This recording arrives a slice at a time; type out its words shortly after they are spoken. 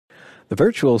The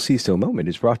virtual CISO moment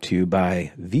is brought to you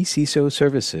by vCISO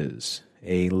Services,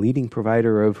 a leading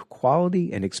provider of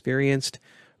quality and experienced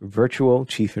virtual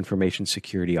chief information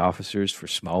security officers for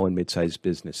small and mid-sized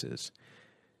businesses.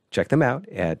 Check them out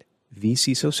at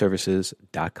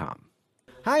vcisoservices.com.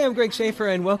 Hi, I'm Greg Schaefer,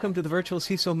 and welcome to the Virtual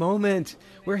CISO Moment.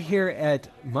 We're here at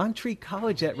Montreat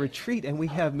College at Retreat, and we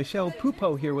have Michelle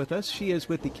Pupoh here with us. She is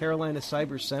with the Carolina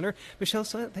Cyber Center. Michelle,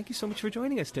 thank you so much for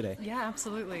joining us today. Yeah,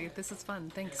 absolutely. This is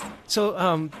fun. Thanks. So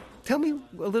tell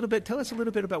us a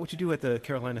little bit about what you do at the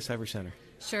Carolina Cyber Center.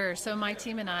 Sure. So my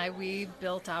team and I, we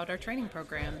built out our training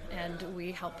program, and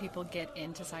we help people get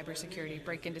into cybersecurity,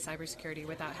 break into cybersecurity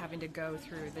without having to go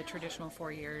through the traditional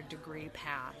 4-year degree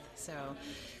path. So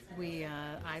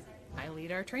I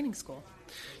lead our training school.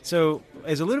 So,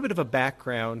 as a little bit of a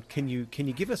background, can you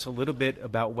give us a little bit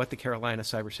about what the Carolina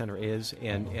Cyber Center is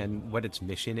and what its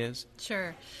mission is?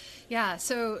 Sure. Yeah.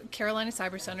 So Carolina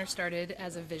Cyber Center started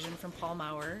as a vision from Paul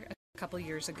Maurer a couple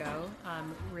years ago,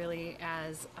 really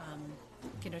as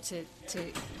to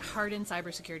harden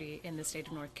cybersecurity in the state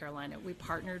of North Carolina. We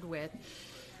partnered with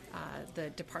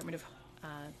the Department of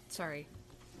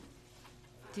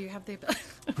do you have the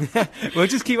We'll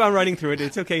just keep on running through it.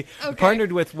 It's okay. We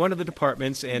partnered with one of the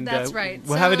departments, and that's right.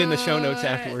 We'll have it in the show notes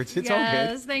afterwards. It's all good.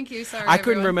 Yes, thank you. Sorry, I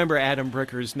couldn't remember Adam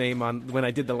Bricker's name when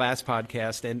I did the last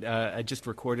podcast, and I just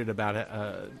recorded about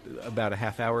a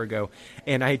half hour ago,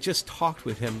 and I just talked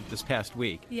with him this past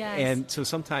week. Yes. And so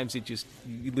sometimes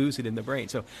you lose it in the brain.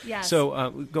 So yes. So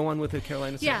go on with the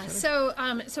Carolina Cyber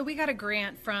Center. So we got a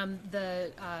grant from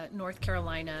the North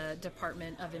Carolina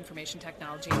Department of Information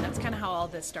Technology, and that's kind of how all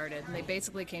this started. And they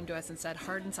basically came to us and said,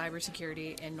 harden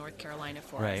cybersecurity in North Carolina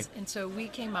for us. And so we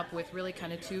came up with really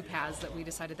kind of two paths that we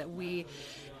decided that we,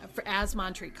 as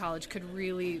Montreat College, could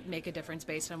really make a difference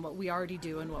based on what we already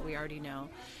do and what we already know.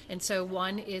 And so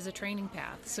one is a training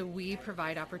path. So we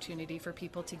provide opportunity for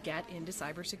people to get into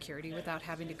cybersecurity without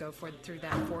having to go through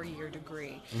that 4-year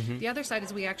degree. Mm-hmm. The other side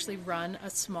is we actually run a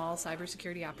small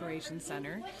cybersecurity operations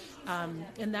center.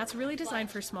 And that's really designed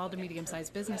for small to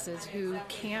medium-sized businesses who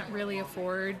can't really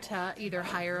afford to either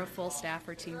hire a full staff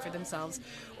or team for themselves,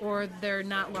 or they're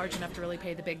not large enough to really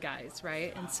pay the big guys,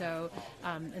 right? And so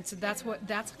that's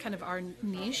kind of our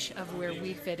niche of where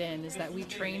we fit in, is that we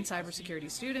train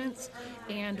cybersecurity students,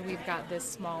 and we've got this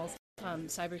small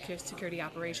cybersecurity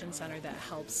operations center that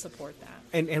helps support that.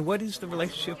 And what is the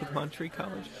relationship with Montreat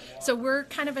College? So we're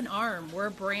kind of an arm. We're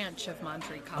a branch of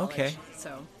Montreat College. Okay.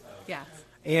 So, yeah.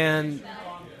 And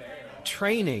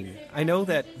training, I know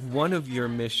that one of your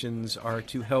missions are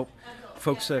to help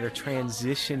folks that are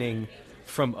transitioning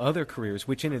from other careers,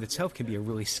 which in itself can be a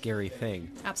really scary thing.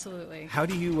 Absolutely. How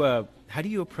do you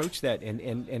approach that,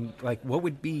 and like, what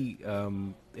would be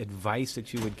advice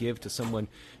that you would give to someone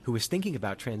who is thinking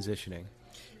about transitioning?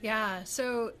 Yeah,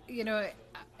 so,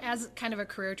 as kind of a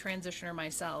career transitioner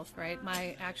myself, right,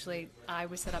 I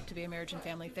was set up to be a marriage and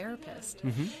family therapist.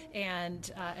 Mm-hmm.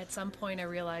 And at some point I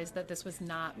realized that this was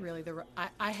not really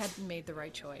I hadn't made the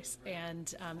right choice.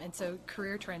 And so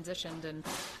career transitioned, and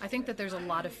I think that there's a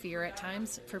lot of fear at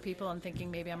times for people and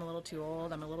thinking maybe I'm a little too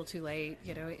old, I'm a little too late,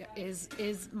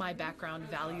 is my background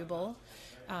valuable?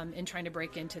 In trying to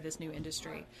break into this new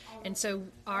industry. And so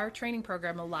our training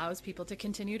program allows people to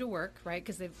continue to work, right?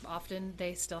 Because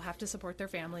they still have to support their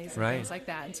families and things like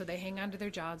that. And so they hang on to their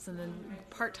jobs, and then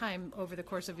part-time over the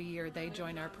course of a year, they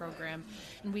join our program,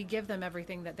 and we give them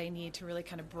everything that they need to really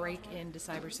kind of break into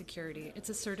cybersecurity. It's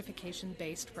a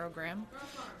certification-based program,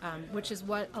 which is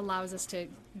what allows us to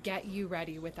get you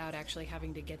ready without actually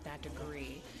having to get that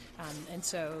degree. And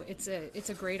so it's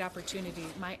a great opportunity.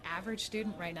 My average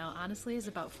student right now, honestly, is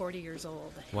about 40 years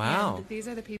old. Wow. And these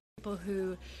are the people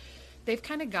who they've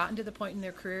kind of gotten to the point in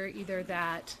their career either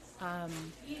that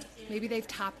maybe they've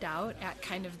topped out at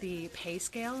kind of the pay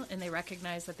scale, and they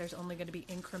recognize that there's only going to be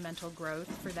incremental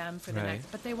growth for them for the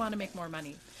next, but they want to make more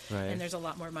money. Right. And there's a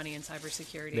lot more money in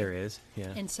cybersecurity. There is, yeah.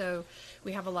 And so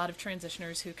we have a lot of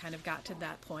transitioners who kind of got to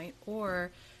that point, or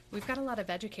we've got a lot of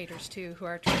educators, too, who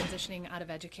are transitioning out of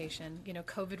education.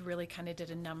 COVID really kind of did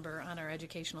a number on our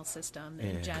educational system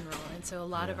in general. And so a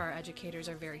lot of our educators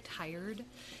are very tired,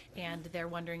 and they're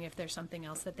wondering if there's something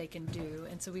else that they can do.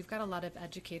 And so we've got a lot of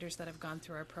educators that have gone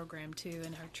through our program, too,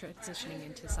 and are transitioning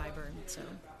into cyber. And so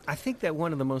I think that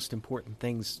one of the most important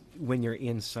things when you're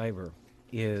in cyber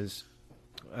is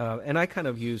and I kind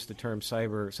of use the term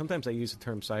cyber. Sometimes I use the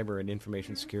term cyber and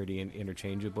information security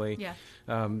interchangeably. Yeah.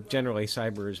 Generally,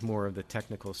 cyber is more of the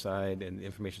technical side, and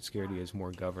information security is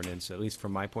more governance, at least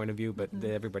from my point of view. But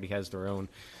everybody has their own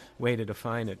way to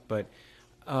define it. But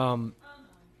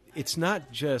it's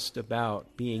not just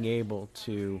about being able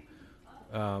to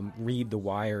read the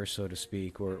wire, so to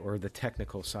speak, or the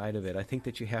technical side of it. I think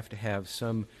that you have to have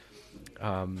some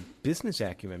business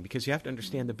acumen, because you have to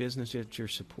understand the business that you're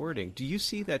supporting. Do you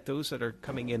see that those that are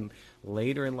coming in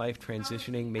later in life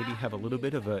transitioning maybe have a little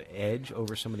bit of an edge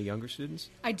over some of the younger students?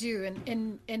 I do,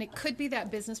 and it could be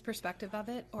that business perspective of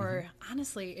it, or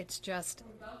honestly, it's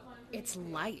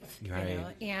life, Right. you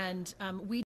know. And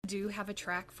we do have a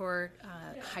track for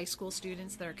high school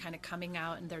students that are kind of coming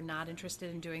out and they're not interested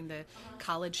in doing the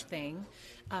college thing.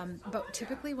 But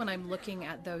typically when I'm looking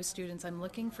at those students, I'm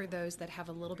looking for those that have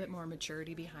a little bit more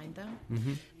maturity behind them,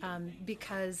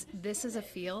 because this is a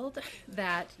field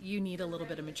that you need a little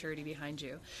bit of maturity behind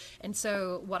you. And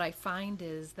so what I find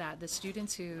is that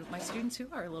my students who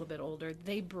are a little bit older,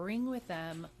 they bring with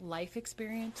them life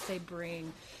experience, they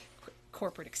bring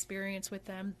corporate experience with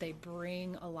them, they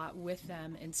bring a lot with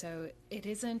them, and so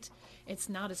it's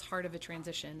not as hard of a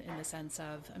transition in the sense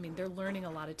of, I mean, they're learning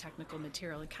a lot of technical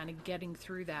material, and kind of getting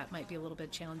through that might be a little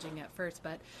bit challenging at first,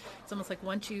 but it's almost like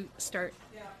once you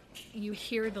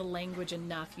hear the language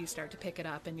enough, you start to pick it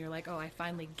up and you're like, oh, I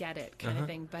finally get it, kind of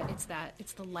thing. But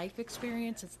it's the life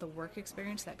experience, it's the work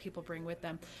experience that people bring with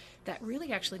them that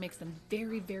really actually makes them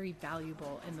very, very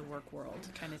valuable in the work world,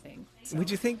 kind of thing. So. Would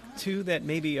you think, too, that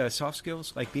maybe soft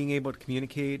skills, like being able to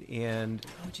communicate and...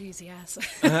 Oh, geez, yes.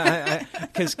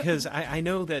 Because I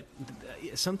know that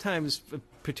sometimes,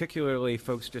 particularly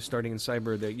folks just starting in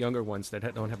cyber, the younger ones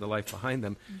that don't have the life behind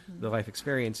them, the life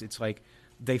experience, it's like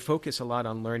they focus a lot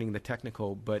on learning the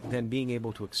technical, but then being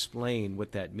able to explain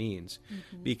what that means.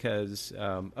 Because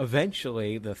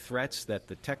eventually the threats that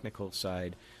the technical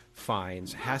side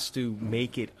finds has to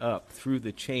make it up through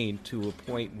the chain to a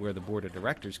point where the board of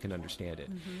directors can understand it.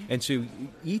 And so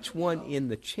each one in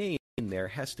the chain there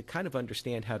has to kind of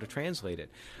understand how to translate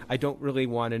it. I don't really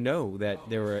want to know that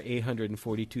there are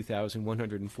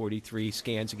 842,143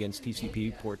 scans against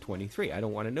TCP port 23. I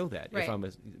don't want to know that. Right.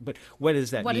 But what does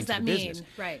that what mean does that to the mean? business?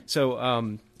 Right.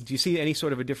 So do you see any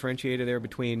sort of a differentiator there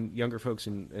between younger folks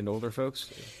and older folks?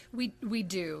 We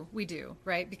do,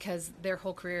 right? Because their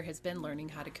whole career has been learning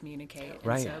how to communicate. And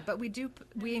Right. but we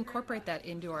incorporate that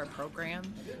into our program.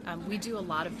 We do a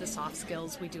lot of the soft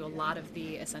skills. We do a lot of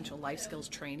the essential life skills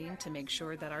training to make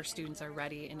sure that our students are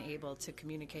ready and able to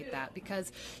communicate that. Because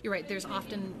you're right, there's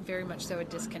often very much so a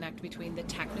disconnect between the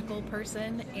technical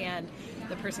person and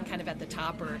the person kind of at the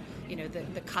top, or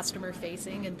the customer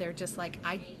facing, and they're just like,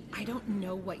 I don't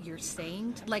know what you're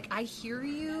saying. Like, I hear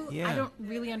you, I don't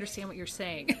really understand what you're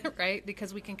saying, right?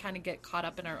 Because we can kind of get caught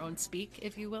up in our own speak,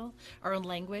 if you will, our own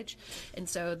language. And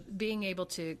so being able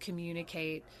to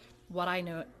communicate what I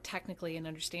know technically and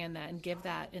understand that and give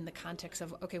that in the context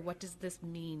of, okay, what does this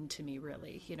mean to me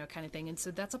really, kind of thing. And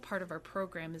so that's a part of our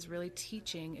program, is really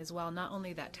teaching as well, not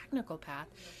only that technical path,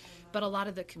 but a lot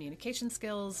of the communication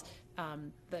skills,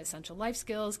 the essential life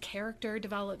skills, character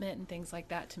development, and things like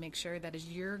that, to make sure that as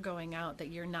you're going out, that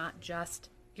you're not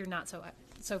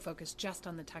so focused just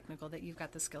on the technical, that you've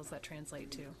got the skills that translate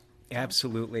to.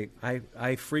 Absolutely.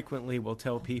 I frequently will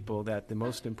tell people that the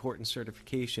most important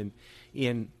certification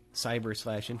in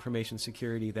cyber/information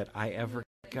security that I ever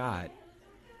got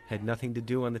had nothing to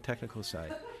do on the technical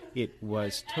side. It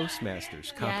was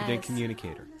Toastmasters, Competent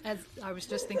Communicator. As I was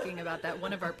just thinking about that,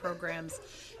 one of our programs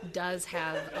does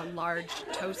have a large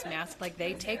Toastmaster, like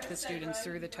they take the students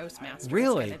through the Toastmasters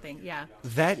Really? kind of thing. Yeah.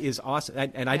 That is awesome.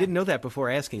 And I didn't know that before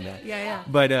asking that. Yeah.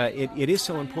 But it is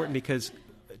so important, because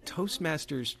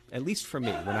Toastmasters, at least for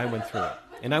me, when I went through it,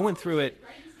 and I went through it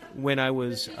when I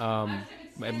was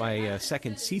at my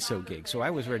second CISO gig, so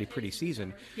I was already pretty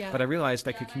seasoned, but I realized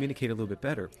I could communicate a little bit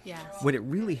better. Yes. What it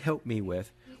really helped me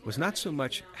with was not so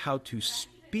much how to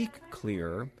speak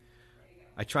clearer.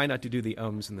 I try not to do the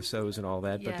ums and the so's and all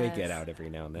that, but they get out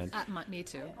every now and then. Me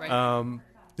too, right?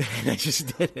 I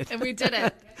just did it. And we did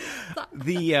it.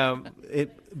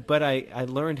 But I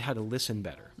learned how to listen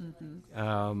better.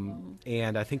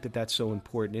 And I think that that's so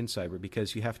important in cyber,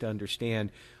 because you have to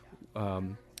understand,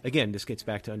 again, this gets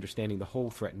back to understanding the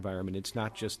whole threat environment. It's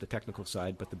not just the technical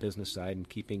side, but the business side, and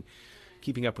keeping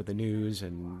up with the news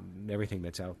and everything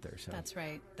that's out there. So That's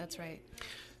right.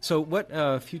 So what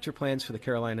future plans for the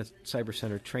Carolina Cyber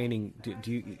Center training?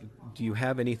 Do you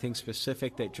have anything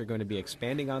specific that you're going to be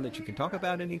expanding on that you can talk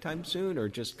about anytime soon, or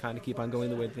just kind of keep on going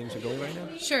the way things are going right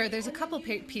now? Sure. There's a couple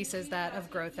pieces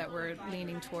of growth that we're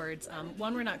leaning towards.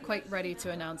 One we're not quite ready to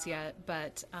announce yet,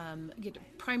 but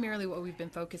primarily what we've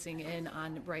been focusing in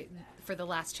on for the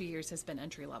last 2 years has been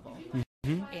entry level.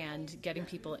 and getting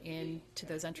people into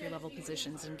those entry-level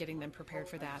positions and getting them prepared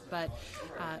for that. But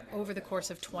over the course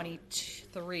of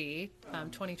 2023,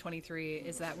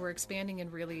 is that we're expanding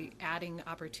and really adding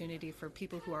opportunity for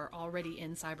people who are already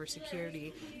in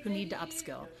cybersecurity who need to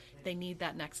upskill. They need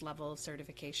that next level of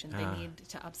certification. They need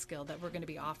to upskill, that we're going to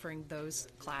be offering those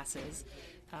classes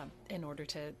in order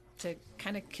to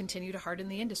kind of continue to harden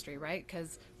the industry, right?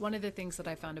 Because one of the things that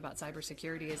I found about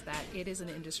cybersecurity is that it is an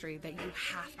industry that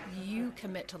you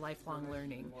commit to lifelong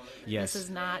learning. Yes. This is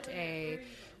not a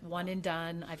one and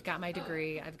done, I've got my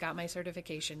degree, I've got my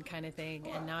certification kind of thing,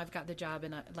 and now I've got the job,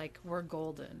 and we're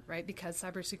golden, right? Because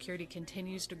cybersecurity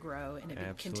continues to grow, and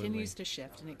it continues to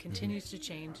shift, and it continues to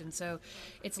change, and so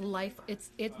it's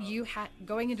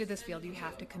going into this field, you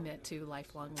have to commit to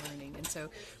lifelong learning, and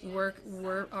so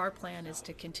our plan is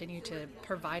to continue to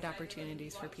provide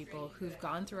opportunities for people who've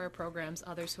gone through our programs,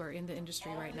 others who are in the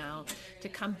industry right now, to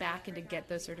come back and to get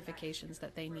those certifications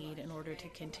that they need in order to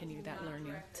continue that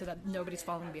learning, so that nobody's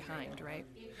falling behind, right?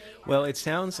 Well, it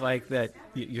sounds like that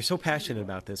you're so passionate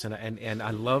about this, and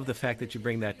I love the fact that you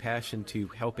bring that passion to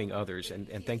helping others,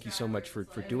 and thank you so much for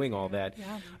doing all that.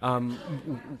 Yeah.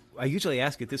 I usually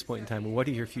ask at this point in time, well, what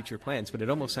are your future plans? But it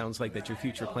almost sounds like that your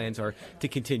future plans are to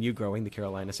continue growing the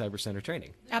Carolina Cyber Center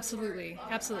training. Absolutely.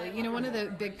 You know, one of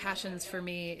the big passions for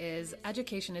me is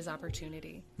education is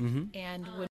opportunity. And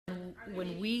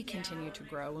when we continue to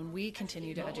grow, when we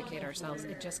continue to educate ourselves,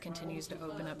 it just continues to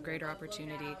open up greater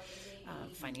opportunity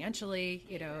financially,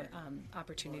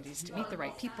 opportunities to meet the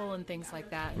right people and things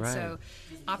like that. And so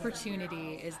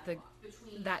opportunity is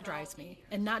that drives me,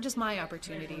 and not just my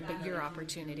opportunity, but your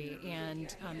opportunity.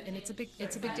 And it's a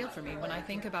big deal for me when I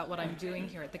think about what I'm doing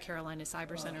here at the Carolina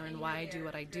Cyber Center and why I do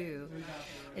what I do,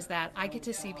 is that I get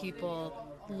to see people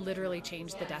literally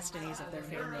change the destinies of their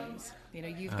families.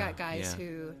 You've got guys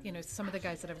who, some of the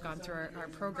guys that have gone through our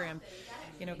program,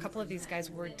 a couple of these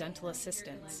guys were dental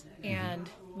assistants and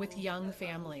with young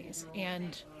families,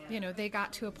 and they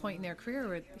got to a point in their career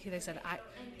where they said,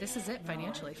 this is it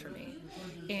financially for me.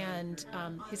 And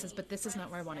he says, but this is not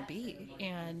where I want to be.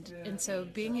 And so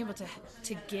being able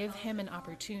to give him an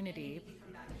opportunity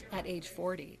at age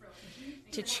 40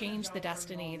 to change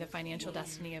the financial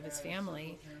destiny of his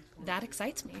family, that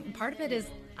excites me. And part of it is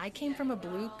I came from a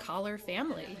blue-collar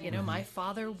family. My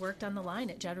father worked on the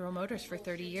line at General Motors for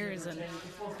 30 years, and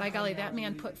by golly, that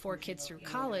man put 4 kids through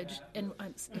college, and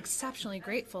I'm exceptionally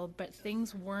grateful, but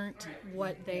things weren't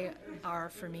what they are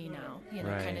for me now,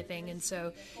 kind of thing. And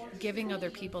so giving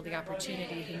other people the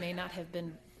opportunity who may not have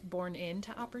been born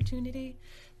into opportunity,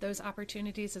 those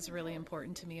opportunities is really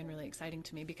important to me and really exciting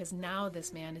to me, because now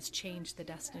this man has changed the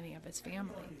destiny of his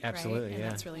family. Absolutely, right?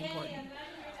 And that's really important.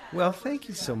 Well, thank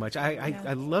you so much.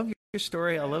 I love your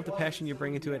story. I love the passion you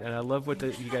bring into it, and I love what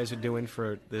you guys are doing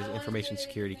for the information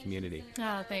security community.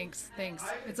 Thanks.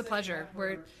 It's a pleasure.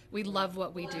 We love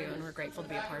what we do, and we're grateful to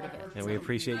be a part of it. And we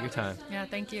appreciate your time. Yeah,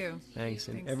 thank you. Thanks.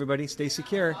 And everybody, stay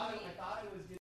secure.